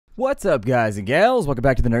What's up, guys and gals? Welcome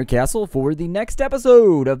back to the Nerd Castle for the next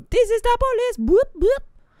episode of This is the Police. Boop, boop.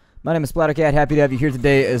 My name is Splattercat. Happy to have you here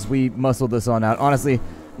today as we muscle this on out. Honestly,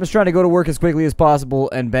 I'm just trying to go to work as quickly as possible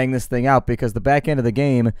and bang this thing out because the back end of the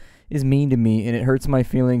game is mean to me and it hurts my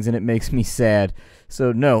feelings and it makes me sad.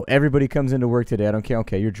 So no, everybody comes into work today. I don't care.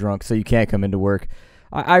 Okay, you're drunk, so you can't come into work.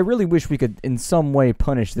 I really wish we could in some way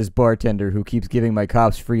punish this bartender who keeps giving my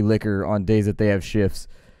cops free liquor on days that they have shifts.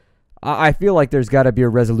 I feel like there's got to be a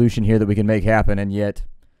resolution here that we can make happen, and yet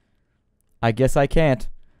I guess I can't.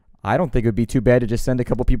 I don't think it would be too bad to just send a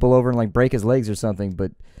couple people over and like break his legs or something,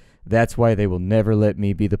 but that's why they will never let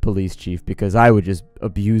me be the police chief, because I would just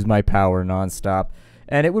abuse my power nonstop,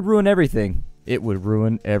 and it would ruin everything. It would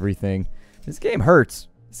ruin everything. This game hurts.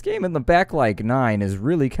 This game in the back like 9 is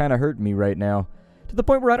really kind of hurting me right now, to the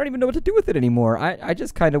point where I don't even know what to do with it anymore. I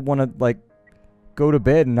just kind of want to like go to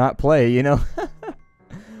bed and not play, you know?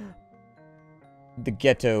 The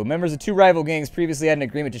Ghetto. Members of two rival gangs previously had an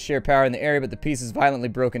agreement to share power in the area, but the peace is violently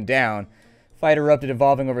broken down. Fight erupted,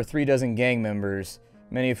 involving over 3 dozen gang members,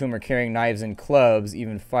 many of whom are carrying knives and clubs,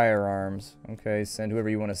 even firearms. Okay, send whoever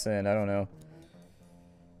you want to send. I don't know.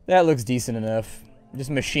 That looks decent enough.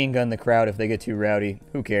 Just machine gun the crowd if they get too rowdy.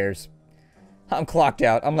 Who cares? I'm clocked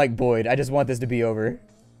out. I'm like Boyd. I just want this to be over.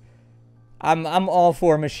 I'm all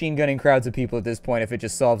for machine gunning crowds of people at this point if it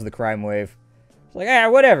just solves the crime wave. It's like,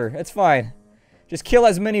 ah, whatever. It's fine. Just kill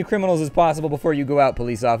as many criminals as possible before you go out,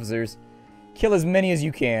 police officers. Kill as many as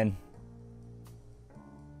you can.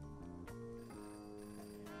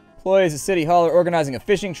 Employees at City Hall are organizing a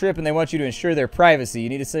fishing trip, and they want you to ensure their privacy. You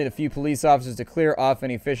need to send a few police officers to clear off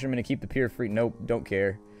any fishermen and keep the pier free. Nope, don't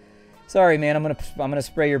care. Sorry, man. I'm gonna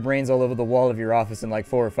spray your brains all over the wall of your office in like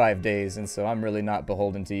 4 or 5 days, and so I'm really not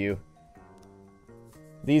beholden to you.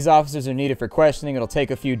 These officers are needed for questioning. It'll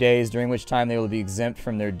take a few days, during which time they will be exempt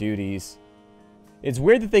from their duties. It's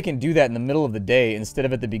weird that they can do that in the middle of the day instead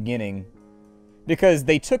of at the beginning. Because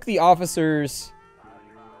they took the officers...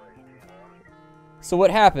 So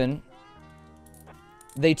what happened...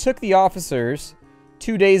 They took the officers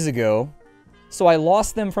 2 days ago. So I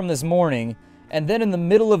lost them from this morning. And then in the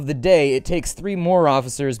middle of the day, it takes 3 more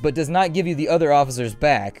officers, but does not give you the other officers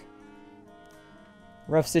back.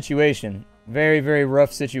 Rough situation. Very, very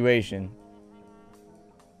rough situation.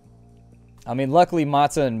 I mean, luckily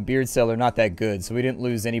Matza and Beardcell are not that good, so we didn't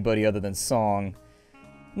lose anybody other than Song.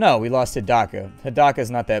 No, we lost Hidaka. Hidaka's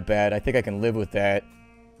not that bad. I think I can live with that.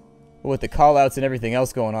 But with the callouts and everything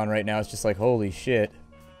else going on right now, it's just like, holy shit.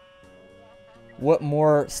 What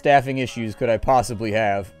more staffing issues could I possibly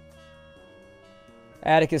have?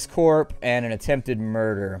 Atticus Corp. And an attempted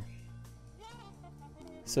murder.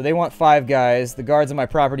 So they want 5 guys. The guards on my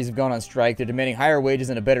properties have gone on strike. They're demanding higher wages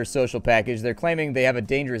and a better social package. They're claiming they have a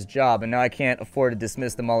dangerous job, and now I can't afford to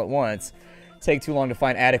dismiss them all at once. Take too long to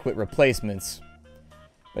find adequate replacements.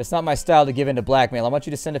 But it's not my style to give in to blackmail. I want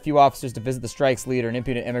you to send a few officers to visit the strike's leader, an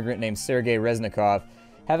impudent immigrant named Sergei Reznikov.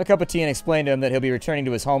 Have a cup of tea and explain to him that he'll be returning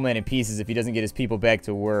to his homeland in pieces if he doesn't get his people back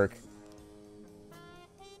to work.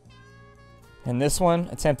 And this one,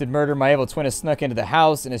 attempted murder. My evil twin has snuck into the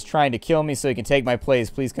house and is trying to kill me so he can take my place.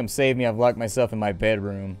 Please come save me. I've locked myself in my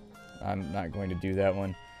bedroom. I'm not going to do that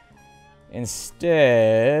one.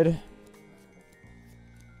 Instead,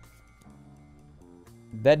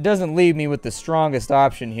 that doesn't leave me with the strongest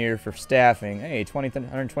option here for staffing. Hey,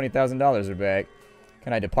 $120,000 are back.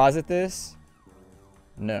 Can I deposit this?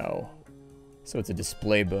 No. So it's a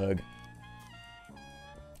display bug.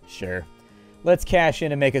 Sure. Let's cash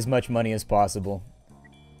in and make as much money as possible.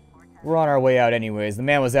 We're on our way out anyways. The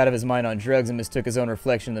man was out of his mind on drugs and mistook his own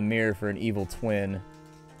reflection in the mirror for an evil twin.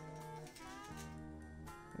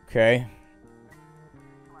 Okay.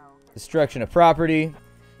 Destruction of property.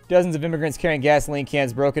 Dozens of immigrants carrying gasoline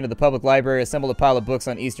cans broke into the public library, assembled a pile of books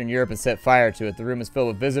on Eastern Europe, and set fire to it. The room is filled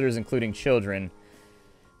with visitors, including children.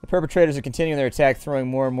 The perpetrators are continuing their attack, throwing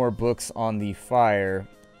more and more books on the fire.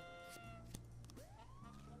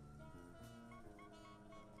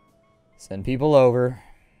 Send people over.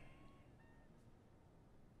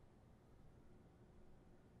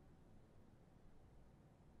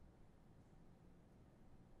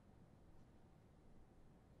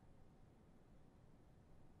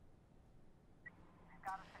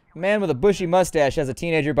 A man with a bushy mustache has a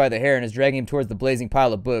teenager by the hair and is dragging him towards the blazing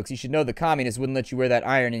pile of books. You should know the communists wouldn't let you wear that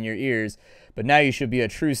iron in your ears, but now you should be a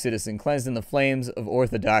true citizen, cleansed in the flames of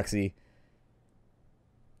orthodoxy.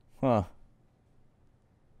 Huh.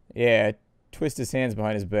 Yeah, twist his hands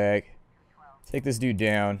behind his back. Take this dude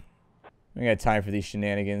down. We got time for these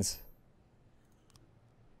shenanigans.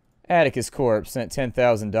 Atticus Corp. sent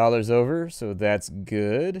 $10,000 over, so that's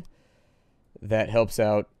good. that helps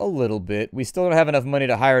out a little bit. We still don't have enough money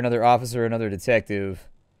to hire another officer or another detective,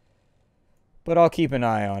 but I'll keep an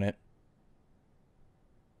eye on it.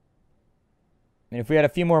 And if we had a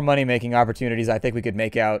few more money-making opportunities, I think we could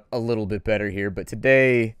make out a little bit better here. But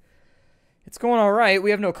today, it's going all right.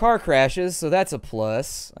 We have no car crashes, so that's a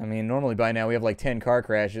plus. I mean, normally by now we have like 10 car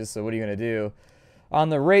crashes, so what are you going to do? On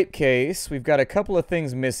the rape case, we've got a couple of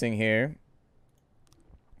things missing here.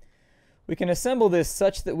 We can assemble this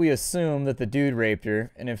such that we assume that the dude raped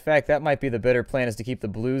her. And in fact, that might be the better plan, is to keep the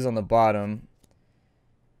blues on the bottom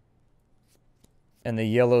and the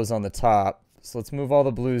yellows on the top. So let's move all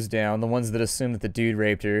the blues down, the ones that assume that the dude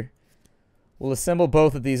raped her. We'll assemble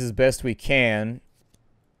both of these as best we can.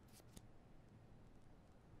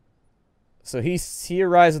 So he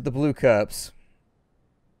arrives with the blue cups.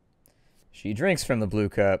 She drinks from the blue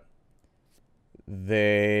cup.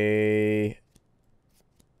 They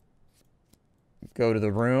go to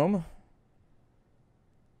the room.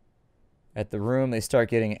 At the room, they start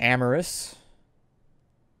getting amorous.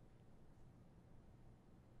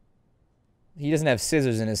 He doesn't have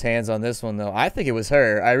scissors in his hands on this one, though. I think it was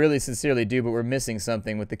her. I really sincerely do, but we're missing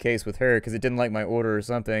something with the case with her because it didn't like my order or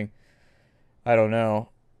something. I don't know.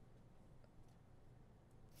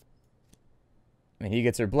 I mean, he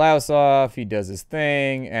gets her blouse off, he does his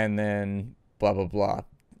thing, and then blah, blah, blah.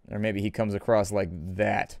 Or maybe he comes across like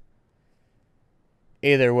that.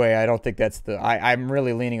 Either way, I don't think that's the... I'm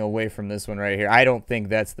really leaning away from this one right here. I don't think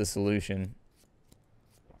that's the solution.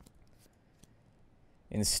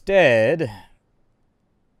 Instead,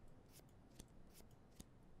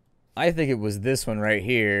 I think it was this one right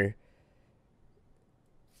here,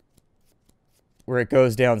 where it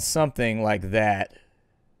goes down something like that.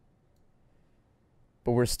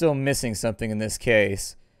 But we're still missing something in this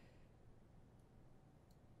case.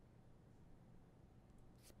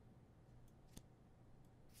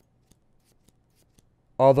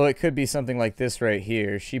 Although it could be something like this right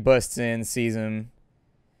here. She busts in, sees him,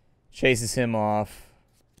 chases him off.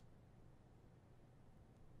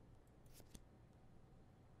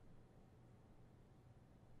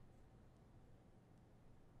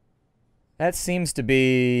 That seems to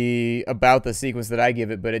be about the sequence that I give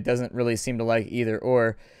it, but it doesn't really seem to like either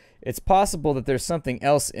or. It's possible that there's something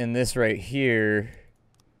else in this right here.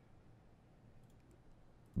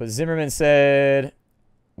 But Zimmerman said,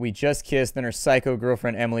 we just kissed, then her psycho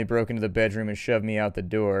girlfriend Emily broke into the bedroom and shoved me out the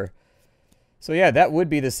door. So yeah, that would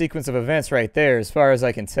be the sequence of events right there, as far as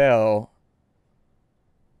I can tell.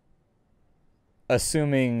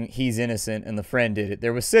 Assuming he's innocent and the friend did it.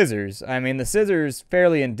 There was scissors. I mean, the scissors,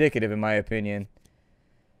 fairly indicative in my opinion.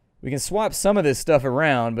 We can swap some of this stuff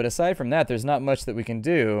around, but aside from that, there's not much that we can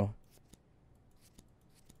do.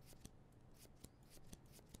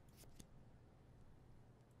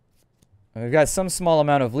 We've got some small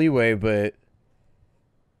amount of leeway, but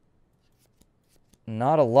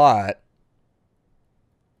not a lot.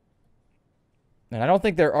 And I don't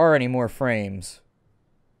think there are any more frames.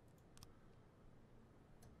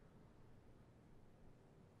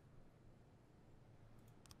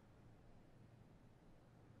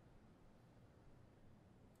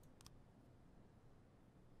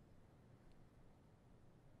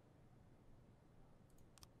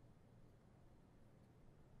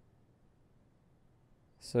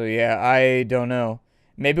 So yeah, I don't know.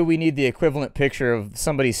 Maybe we need the equivalent picture of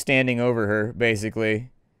somebody standing over her, basically.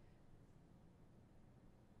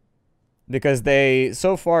 Because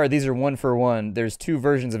so far, these are 1 for 1. There's 2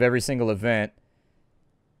 versions of every single event.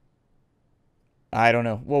 I don't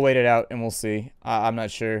know. We'll wait it out and we'll see. I'm not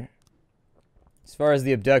sure. As far as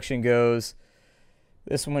the abduction goes,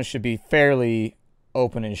 this one should be fairly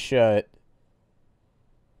open and shut.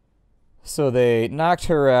 So they knocked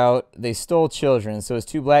her out. They stole children. So it's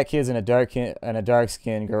 2 black kids and a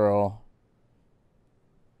dark-skinned girl.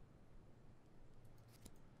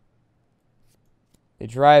 They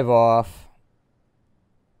drive off.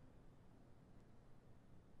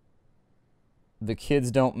 The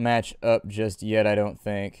kids don't match up just yet, I don't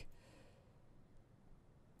think.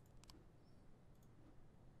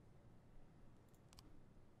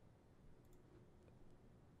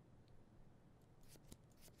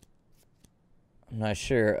 I'm not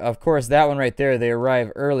sure. Of course, that one right there, they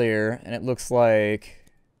arrive earlier, and it looks like...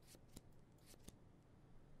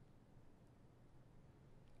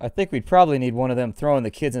 I think we'd probably need one of them throwing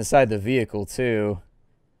the kids inside the vehicle, too.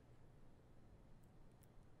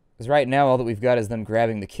 Because right now, all that we've got is them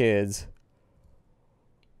grabbing the kids.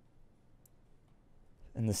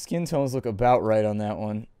 And the skin tones look about right on that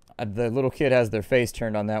one. The little kid has their face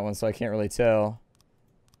turned on that one, so I can't really tell.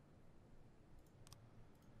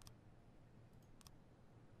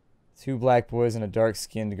 Two black boys and a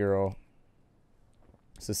dark-skinned girl.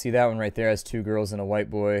 So see, that one right there has 2 girls and a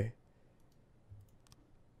white boy.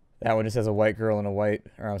 That one just has a white girl and a white,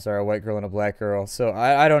 or I'm sorry, a white girl and a black girl. So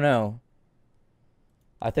I don't know.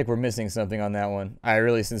 I think we're missing something on that one. I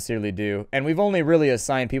really sincerely do. And we've only really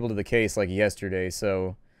assigned people to the case like yesterday,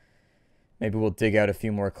 so maybe we'll dig out a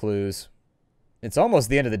few more clues. It's almost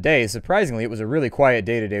the end of the day. Surprisingly, it was a really quiet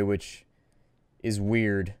day today, which is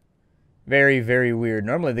weird. Very, very weird.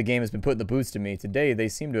 Normally the game has been putting the boots to me. Today they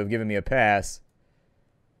seem to have given me a pass.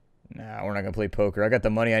 Nah, we're not going to play poker. I got the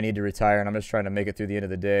money I need to retire, and I'm just trying to make it through the end of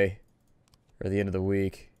the day. Or the end of the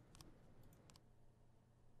week.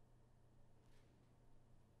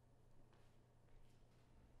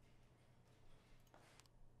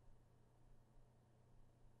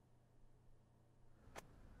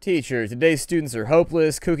 Teacher, today's students are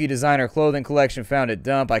hopeless. Kooky designer clothing collection found at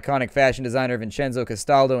dump. Iconic fashion designer Vincenzo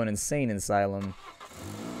Castaldo, an insane asylum.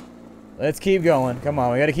 Let's keep going. Come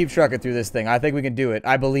on, we got to keep trucking through this thing. I think we can do it.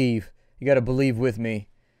 I believe. You got to believe with me.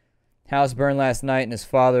 House burned last night and his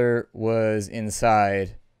father was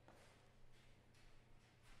inside.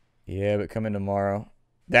 Yeah, but come in tomorrow.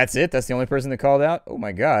 That's it? That's the only person that called out? Oh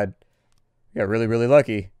my god. We got really, really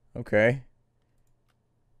lucky. Okay.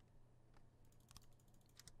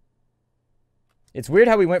 It's weird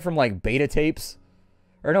how we went from like beta tapes.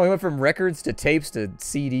 Or no, we went from records to tapes to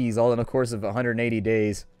CDs all in a course of 180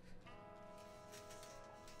 days.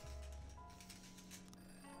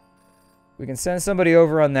 We can send somebody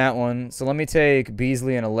over on that one. So let me take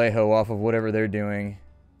Beasley and Alejo off of whatever they're doing.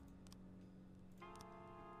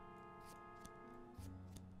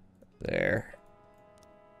 There.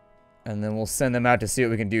 And then we'll send them out to see what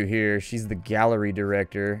we can do here. She's the gallery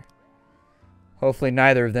director. Hopefully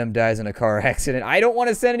neither of them dies in a car accident. I don't want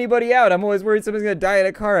to send anybody out. I'm always worried someone's going to die in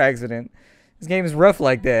a car accident. This game is rough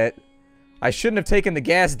like that. I shouldn't have taken the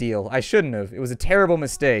gas deal. I shouldn't have. It was a terrible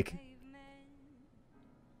mistake.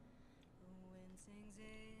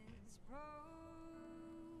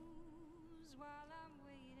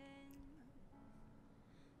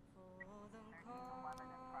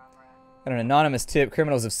 Got an anonymous tip.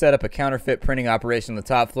 Criminals have set up a counterfeit printing operation on the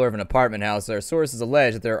top floor of an apartment house. Our sources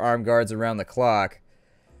allege that there are armed guards around the clock.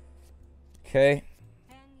 Okay.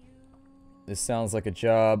 This sounds like a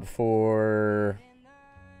job for...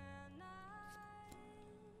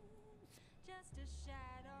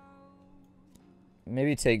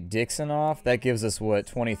 maybe take Dixon off. That gives us, what,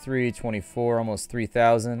 23, 24, almost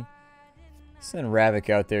 3,000. Send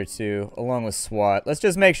Ravik out there, too, along with SWAT. Let's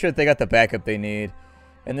just make sure that they got the backup they need.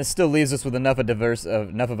 And this still leaves us with enough of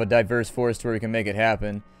a diverse force to where we can make it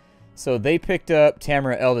happen. So they picked up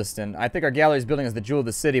Tamara Eldeston. I think our gallery's building is the jewel of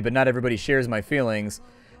the city, but not everybody shares my feelings.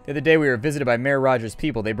 The other day we were visited by Mayor Rogers'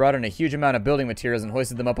 people. They brought in a huge amount of building materials and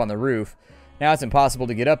hoisted them up on the roof. Now it's impossible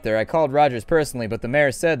to get up there. I called Rogers personally, but the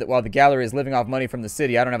mayor said that while the gallery is living off money from the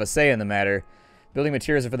city, I don't have a say in the matter. Building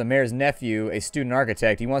materials are for the mayor's nephew, a student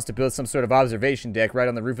architect. He wants to build some sort of observation deck right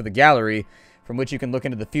on the roof of the gallery, from which you can look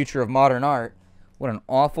into the future of modern art. What an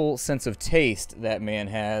awful sense of taste that man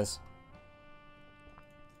has.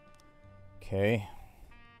 Okay.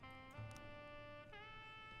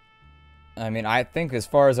 I mean, I think as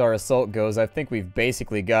far as our assault goes, I think we've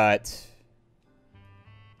basically got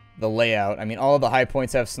the layout. I mean, all of the high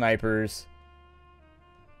points have snipers.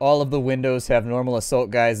 All of the windows have normal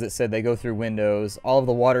assault guys that said they go through windows. All of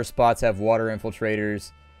the water spots have water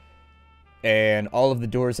infiltrators. And all of the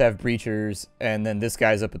doors have breachers, and then this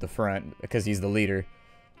guy's up at the front because he's the leader.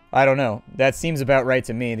 I don't know. That seems about right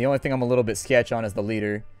to me. The only thing I'm a little bit sketch on is the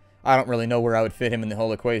leader. I don't really know where I would fit him in the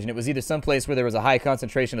whole equation. It was either someplace where there was a high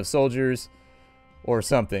concentration of soldiers or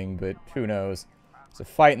something, but who knows. It's a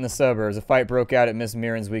fight in the suburbs. A fight broke out at Miss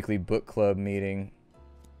Mirren's weekly book club meeting.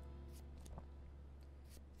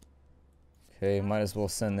 Okay, might as well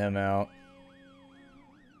send them out.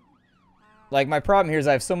 Like, my problem here is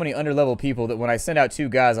I have so many underlevel people that when I send out 2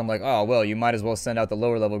 guys, I'm like, oh, well, you might as well send out the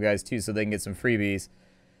lower level guys too so they can get some freebies.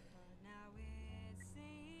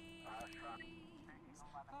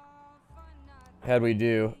 How'd we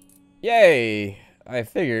do? Yay! I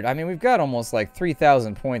figured. I mean, we've got almost like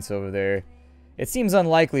 3,000 points over there. It seems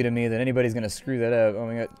unlikely to me that anybody's going to screw that up. Oh,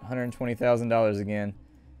 we got $120,000 again.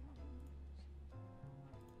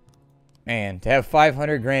 Man, to have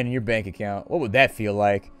 500 grand in your bank account, what would that feel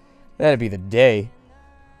like? That'd be the day.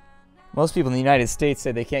 Most people in the United States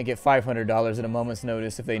say they can't get $500 at a moment's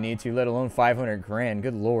notice if they need to, let alone 500 grand.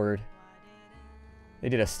 Good lord. They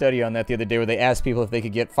did a study on that the other day where they asked people if they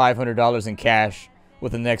could get $500 in cash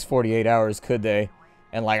within the next 48 hours, could they?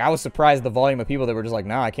 And like, I was surprised at the volume of people that were just like,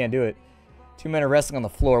 nah, I can't do it. 2 men are wrestling on the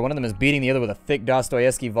floor. One of them is beating the other with a thick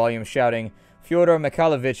Dostoevsky volume, shouting, Fyodor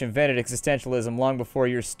Mikhailovich invented existentialism long before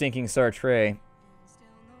your stinking Sartre.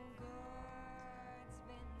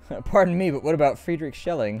 Pardon me, but what about Friedrich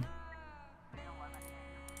Schelling?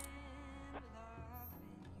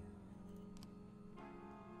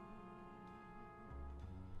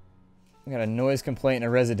 We got a noise complaint in a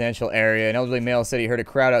residential area. An elderly male said he heard a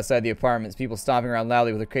crowd outside the apartments, people stomping around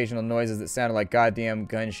loudly with occasional noises that sounded like goddamn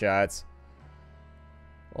gunshots.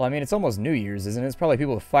 Well, I mean, it's almost New Year's, isn't it? It's probably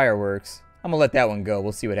people with fireworks. I'm gonna let that one go.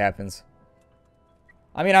 We'll see what happens.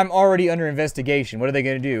 I mean, I'm already under investigation. What are they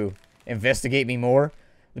gonna do? Investigate me more?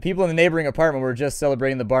 The people in the neighboring apartment were just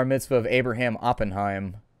celebrating the bar mitzvah of Abraham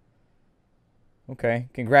Oppenheim. Okay.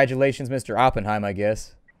 Congratulations, Mr. Oppenheim, I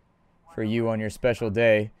guess. For you on your special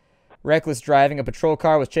day. Reckless driving. A patrol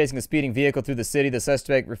car was chasing a speeding vehicle through the city. The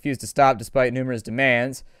suspect refused to stop despite numerous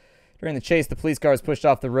demands. During the chase, the police car was pushed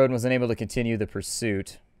off the road and was unable to continue the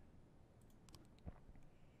pursuit.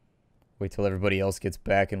 Wait till everybody else gets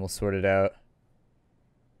back and we'll sort it out.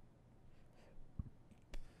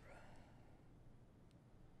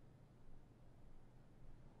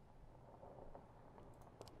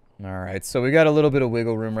 Alright, so we got a little bit of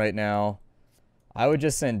wiggle room right now. I would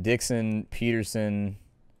just send Dixon, Peterson,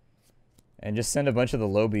 and just send a bunch of the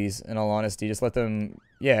Lobies, in all honesty. Just let them,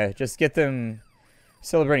 yeah, just get them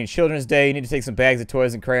celebrating Children's Day. You need to take some bags of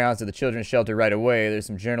toys and crayons to the children's shelter right away. There's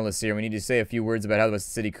some journalists here. We need to say a few words about how much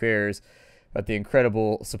the city cares, about the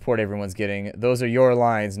incredible support everyone's getting. Those are your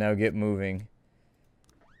lines. Now get moving.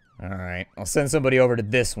 Alright, I'll send somebody over to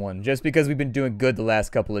this one, just because we've been doing good the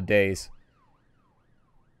last couple of days.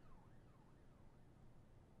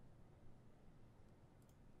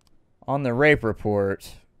 On the rape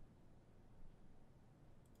report,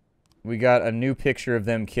 we got a new picture of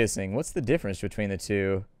them kissing. What's the difference between the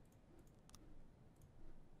two?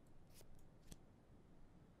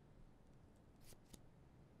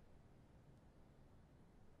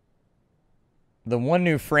 The one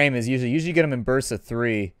new frame is usually you get them in bursts of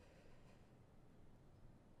 3.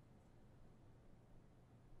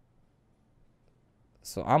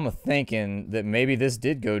 So I'm thinking that maybe this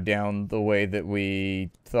did go down the way that we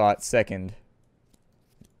thought second.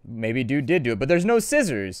 Maybe dude did do it, but there's no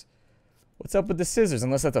scissors. What's up with the scissors?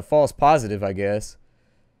 Unless that's a false positive, I guess.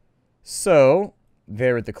 So,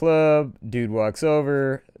 they're at the club. Dude walks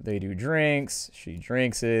over. They do drinks. She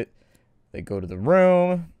drinks it. They go to the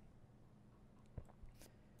room.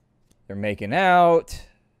 They're making out.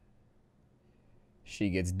 She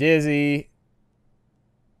gets dizzy.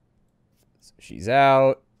 So she's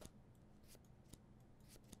out.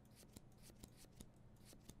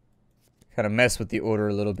 Kind of mess with the order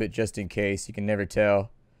a little bit just in case. You can never tell.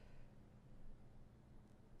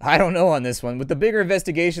 I don't know on this one. With the bigger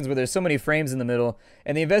investigations where there's so many frames in the middle,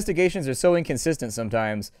 and the investigations are so inconsistent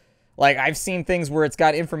sometimes. Like, I've seen things where it's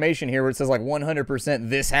got information here where it says, like, 100%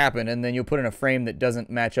 this happened, and then you'll put in a frame that doesn't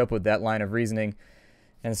match up with that line of reasoning.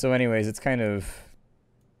 And so anyways, it's kind of...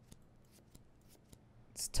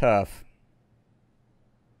 it's tough.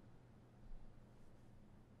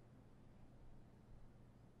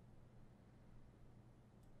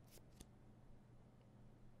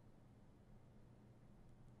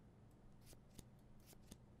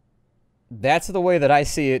 That's the way that I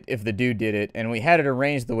see it if the dude did it, and we had it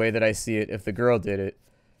arranged the way that I see it if the girl did it.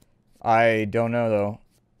 I don't know, though.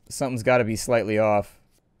 Something's got to be slightly off.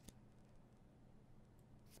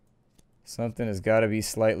 Something has got to be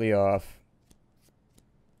slightly off.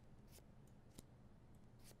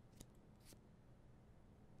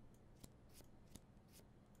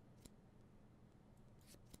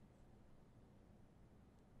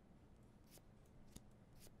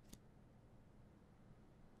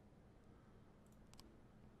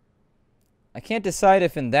 I can't decide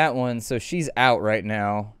if in that one, so she's out right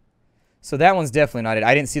now. So that one's definitely not it.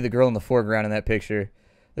 I didn't see the girl in the foreground in that picture.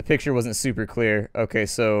 The picture wasn't super clear. Okay,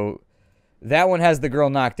 so that one has the girl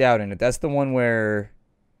knocked out in it. That's the one where...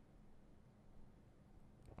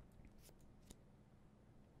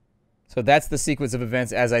 so that's the sequence of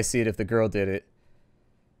events as I see it if the girl did it.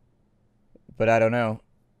 But I don't know.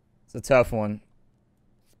 It's a tough one.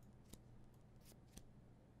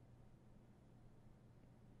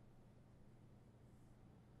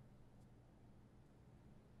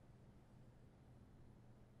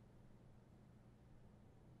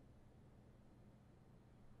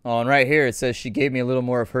 Oh, and right here it says she gave me a little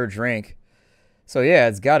more of her drink. So yeah,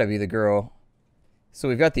 it's got to be the girl. So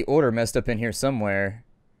we've got the order messed up in here somewhere.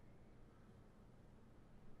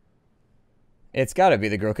 It's got to be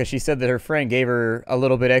the girl because she said that her friend gave her a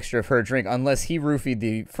little bit extra of her drink. Unless he roofied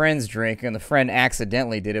the friend's drink and the friend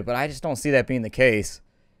accidentally did it. But I just don't see that being the case.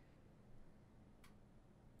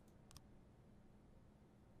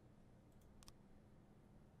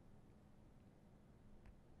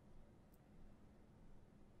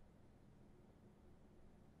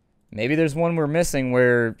 Maybe there's one we're missing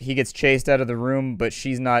where he gets chased out of the room, but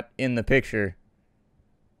she's not in the picture.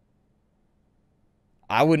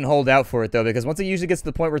 I wouldn't hold out for it, though, because once it usually gets to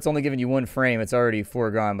the point where it's only giving you one frame, it's already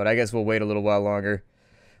foregone. But I guess we'll wait a little while longer.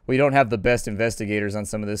 We don't have the best investigators on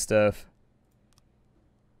some of this stuff.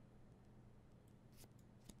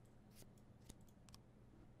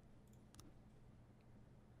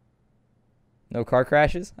 No car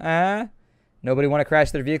crashes? Nobody want to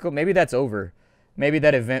crash their vehicle? Maybe that's over. Maybe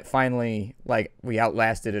that event finally, like, we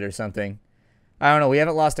outlasted it or something. I don't know. We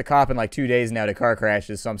haven't lost a cop in like 2 days now to car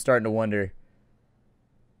crashes, so I'm starting to wonder.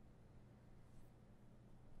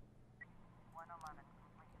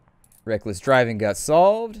 Reckless driving got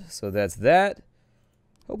solved, so that's that.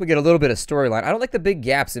 Hope we get a little bit of storyline. I don't like the big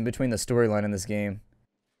gaps in between the storyline in this game.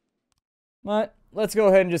 But let's go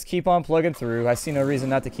ahead and just keep on plugging through. I see no reason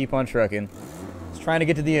not to keep on trucking. Just trying to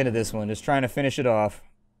get to the end of this one. Just trying to finish it off.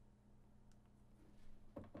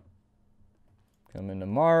 Come in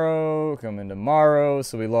tomorrow. Come in tomorrow.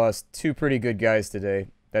 So we lost 2 pretty good guys today.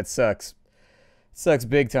 That sucks. Sucks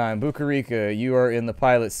big time. Bucarica, you are in the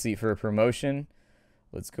pilot seat for a promotion.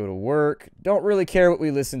 Let's go to work. Don't really care what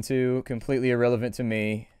we listen to. Completely irrelevant to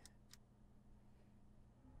me.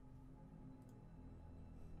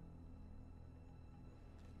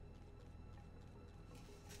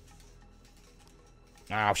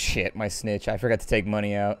 Oh, shit. My snitch. I forgot to take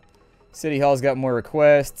money out. City Hall's got more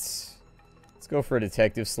requests. Let's go for a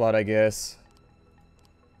detective slot, I guess.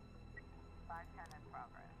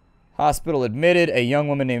 Hospital admitted a young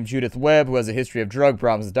woman named Judith Webb who has a history of drug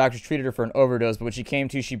problems. The doctors treated her for an overdose, but when she came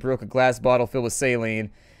to, she broke a glass bottle filled with saline,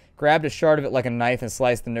 grabbed a shard of it like a knife, and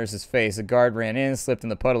sliced the nurse's face. A guard ran in, slipped in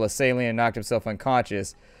the puddle of saline, and knocked himself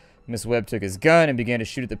unconscious. Miss Webb took his gun and began to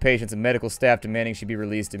shoot at the patients and medical staff, demanding she be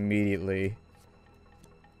released immediately.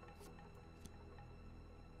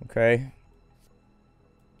 Okay.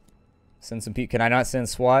 Send some people. Can I not send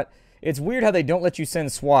SWAT? It's weird how they don't let you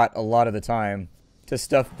send SWAT a lot of the time to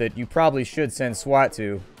stuff that you probably should send SWAT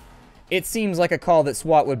to. It seems like a call that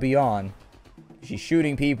SWAT would be on. She's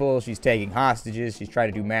shooting people, she's taking hostages, she's trying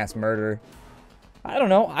to do mass murder. I don't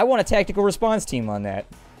know, I want a tactical response team on that.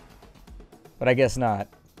 But I guess not.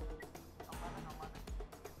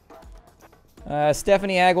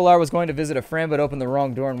 Stephanie Aguilar was going to visit a friend but opened the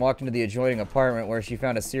wrong door and walked into the adjoining apartment where she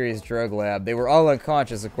found a serious drug lab. They were all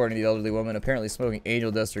unconscious, according to the elderly woman, apparently smoking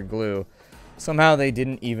angel dust or glue. Somehow they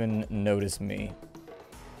didn't even notice me.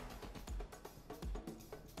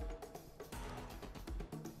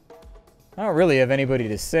 I don't really have anybody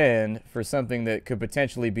to send for something that could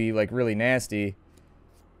potentially be, like, really nasty.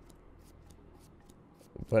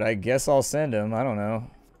 But I guess I'll send them. I don't know.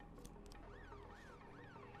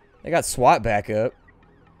 They got SWAT backup,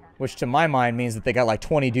 which to my mind means that they got, like,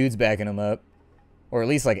 20 dudes backing them up. Or at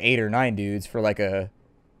least, like, 8 or 9 dudes for, like, a,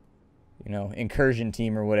 you know, incursion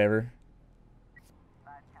team or whatever.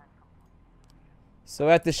 So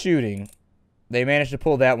at the shooting, they managed to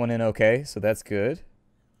pull that one in okay, so that's good.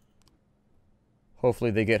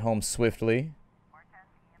 Hopefully they get home swiftly,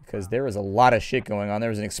 because there was a lot of shit going on.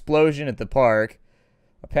 There was an explosion at the park.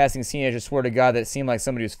 A passing teenager swore to God that it seemed like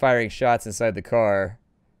somebody was firing shots inside the car.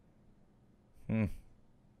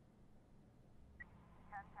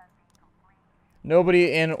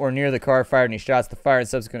 Nobody in or near the car fired any shots. The fire and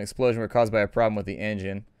subsequent explosion were caused by a problem with the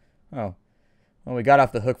engine. Oh. Well, we got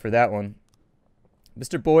off the hook for that one.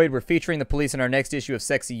 Mr. Boyd, we're featuring the police in our next issue of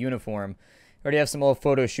Sexy Uniform. We already have some old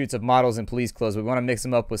photo shoots of models in police clothes. We want to mix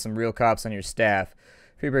them up with some real cops on your staff.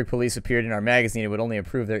 Freeburg Police appeared in our magazine. It would only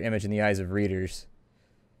improve their image in the eyes of readers.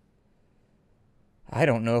 I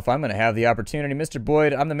don't know if I'm going to have the opportunity. Mr.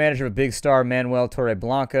 Boyd, I'm the manager of Big Star Manuel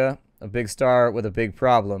Torreblanca, a big star with a big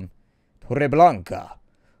problem. Torreblanca.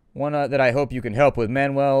 One that I hope you can help with.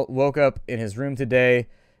 Manuel woke up in his room today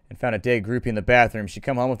and found a dead groupie in the bathroom. She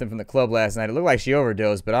come home with him from the club last night. It looked like she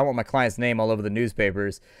overdosed, but I want my client's name all over the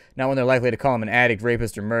newspapers. Not when they're likely to call him an addict,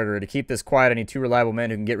 rapist, or murderer. To keep this quiet, I need 2 reliable men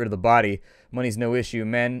who can get rid of the body. Money's no issue.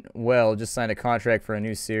 Manuel just signed a contract for a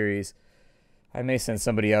new series. I may send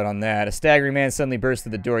somebody out on that. A staggering man suddenly bursts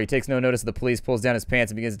through the door. He takes no notice of the police, pulls down his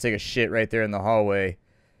pants, and begins to take a shit right there in the hallway.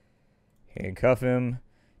 Handcuff him.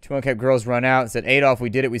 2 unkept girls run out and said, Adolf, we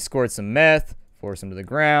did it. We scored some meth. Force him to the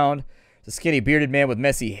ground. It's a skinny, bearded man with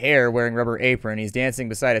messy hair wearing rubber apron. He's dancing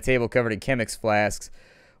beside a table covered in Chemex flasks,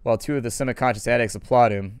 while 2 of the semi-conscious addicts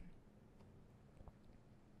applaud him.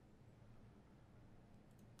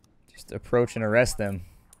 Just approach and arrest them.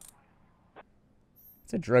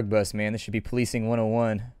 It's a drug bust, man. This should be policing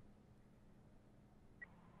 101.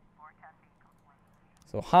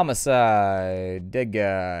 So, homicide. Dead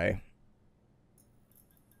guy.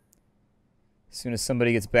 As soon as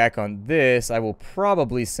somebody gets back on this, I will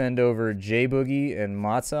probably send over J-Boogie and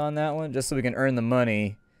Matza on that one, just so we can earn the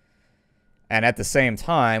money. And at the same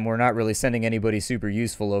time, we're not really sending anybody super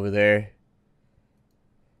useful over there.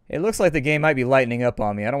 It looks like the game might be lightening up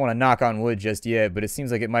on me. I don't want to knock on wood just yet, but it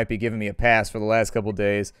seems like it might be giving me a pass for the last couple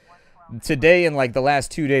days. Today and like the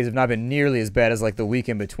last 2 days have not been nearly as bad as like the week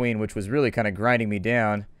in between, which was really kind of grinding me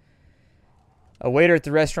down. A waiter at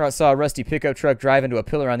the restaurant saw a rusty pickup truck drive into a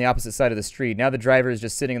pillar on the opposite side of the street. Now the driver is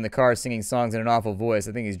just sitting in the car singing songs in an awful voice.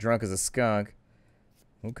 I think he's drunk as a skunk.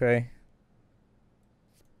 Okay.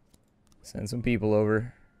 Send some people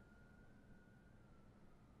over.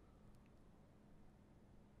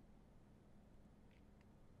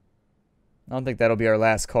 I don't think that'll be our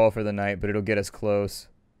last call for the night, but it'll get us close.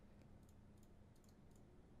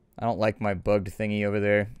 I don't like my bugged thingy over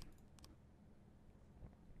there.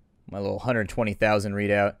 My little 120,000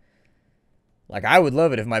 readout. Like, I would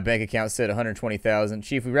love it if my bank account said 120,000.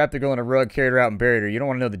 Chief, we wrapped the girl in a rug, carried her out, and buried her. You don't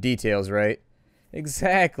want to know the details, right?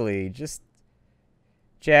 Exactly. Just...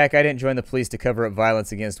 Jack, I didn't join the police to cover up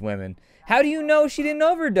violence against women. How do you know she didn't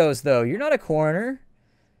overdose, though? You're not a coroner.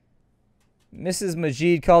 Mrs.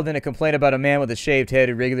 Majid called in a complaint about a man with a shaved head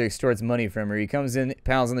who regularly extorts money from her. He comes in,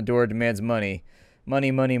 pounds on the door, demands money.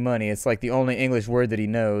 Money, money, money. It's like the only English word that he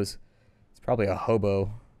knows. It's probably a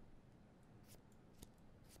hobo.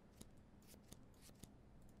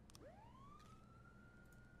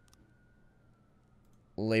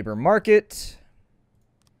 Labor market.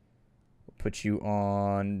 We'll put you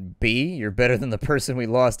on B. You're better than the person we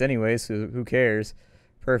lost anyway, so who cares?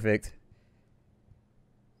 Perfect.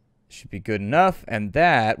 Should be good enough, and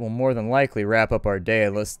that will more than likely wrap up our day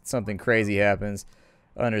unless something crazy happens.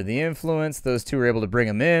 Under the influence, those two were able to bring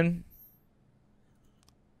him in.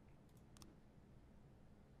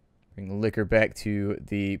 Bring the liquor back to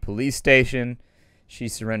the police station. She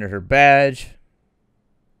surrendered her badge.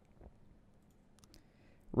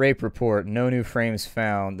 Rape report. No new frames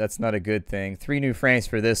found. That's not a good thing. 3 new frames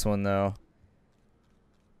for this one, though.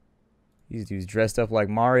 These dudes dressed up like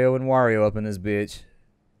Mario and Wario up in this bitch.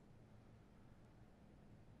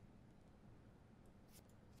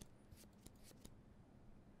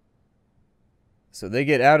 So they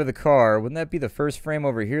get out of the car. Wouldn't that be the first frame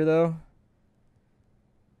over here, though?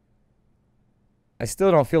 I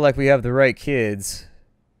still don't feel like we have the right kids.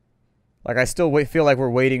 Like, I still feel like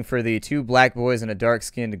we're waiting for the 2 black boys and a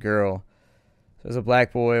dark-skinned girl. So there's a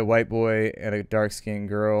black boy, a white boy, and a dark-skinned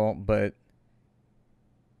girl, but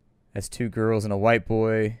that's 2 girls and a white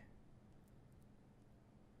boy.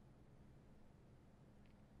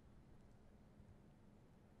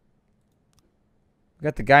 We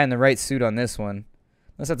got the guy in the right suit on this one.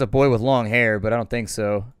 Unless that's a boy with long hair, but I don't think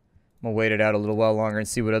so. I'm going to wait it out a little while longer and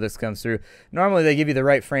see what others comes through. Normally they give you the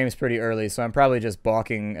right frames pretty early, so I'm probably just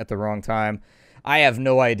balking at the wrong time. I have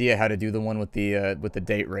no idea how to do the one with the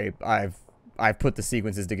date rape. I've put the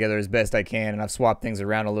sequences together as best I can, and I've swapped things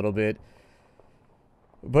around a little bit.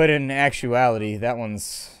 But in actuality, that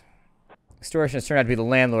one's... Extortionist turned out to be the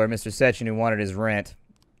landlord, Mr. Sechin, who wanted his rent.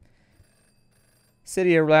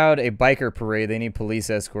 City allowed a biker parade. They need police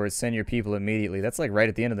escorts. Send your people immediately. That's like right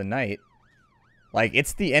at the end of the night. Like,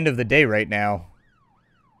 it's the end of the day right now.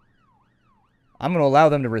 I'm going to allow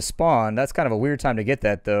them to respond. That's kind of a weird time to get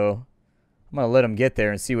that, though. I'm going to let them get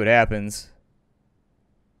there and see what happens.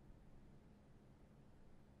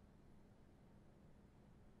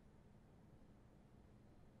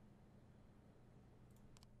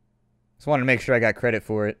 Just wanted to make sure I got credit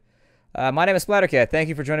for it. My name is Splattercat. Thank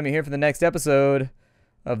you for joining me here for the next episode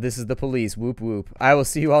of This is the Police. Whoop whoop. I will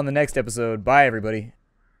see you all in the next episode. Bye, everybody.